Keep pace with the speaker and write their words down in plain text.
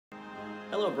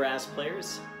Hello brass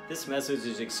players, this message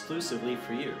is exclusively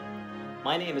for you.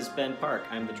 My name is Ben Park,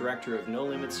 I'm the director of No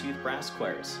Limits Youth Brass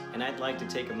Choirs, and I'd like to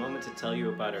take a moment to tell you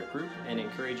about our group and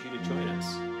encourage you to join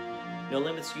us. No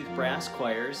Limits Youth Brass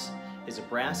Choirs is a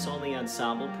brass-only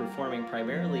ensemble performing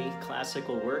primarily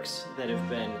classical works that have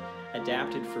been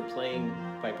adapted for playing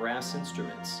by brass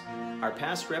instruments. Our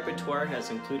past repertoire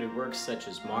has included works such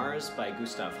as Mars by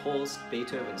Gustav Holst,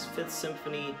 Beethoven's Fifth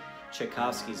Symphony,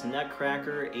 Tchaikovsky's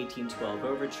Nutcracker, 1812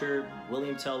 Overture,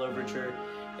 William Tell Overture,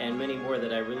 and many more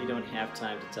that I really don't have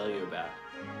time to tell you about.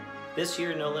 This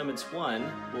year, No Limits 1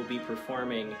 will be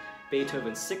performing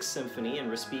Beethoven's Sixth Symphony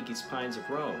and Respighi's Pines of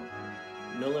Rome.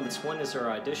 No Limits 1 is our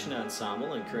audition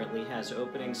ensemble and currently has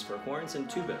openings for horns and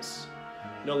tubas.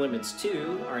 No Limits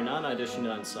 2, our non-audition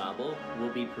ensemble, will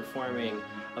be performing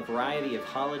a variety of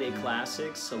holiday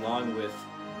classics along with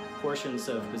portions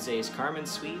of Bizet's Carmen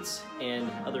suites and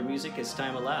other music as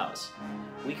time allows.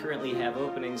 We currently have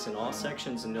openings in all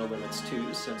sections in No Limits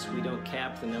 2 since we don't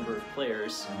cap the number of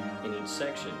players in each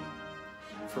section.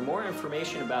 For more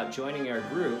information about joining our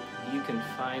group, you can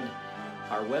find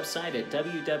our website at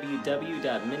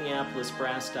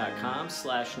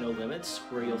www.minneapolisbrass.com/nolimits,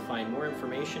 where you'll find more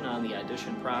information on the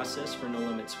audition process for No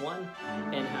Limits 1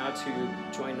 and how to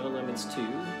join No Limits 2,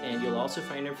 and you'll also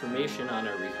find information on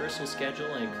our rehearsal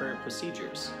schedule and current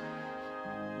procedures.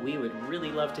 We would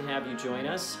really love to have you join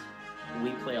us.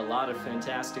 We play a lot of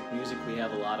fantastic music, we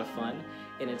have a lot of fun,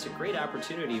 and it's a great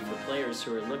opportunity for players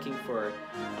who are looking for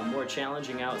a more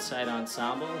challenging outside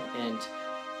ensemble and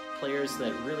players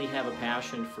that really have a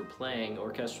passion for playing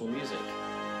orchestral music.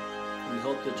 We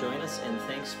hope you'll join us, and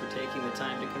thanks for taking the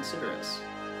time to consider us.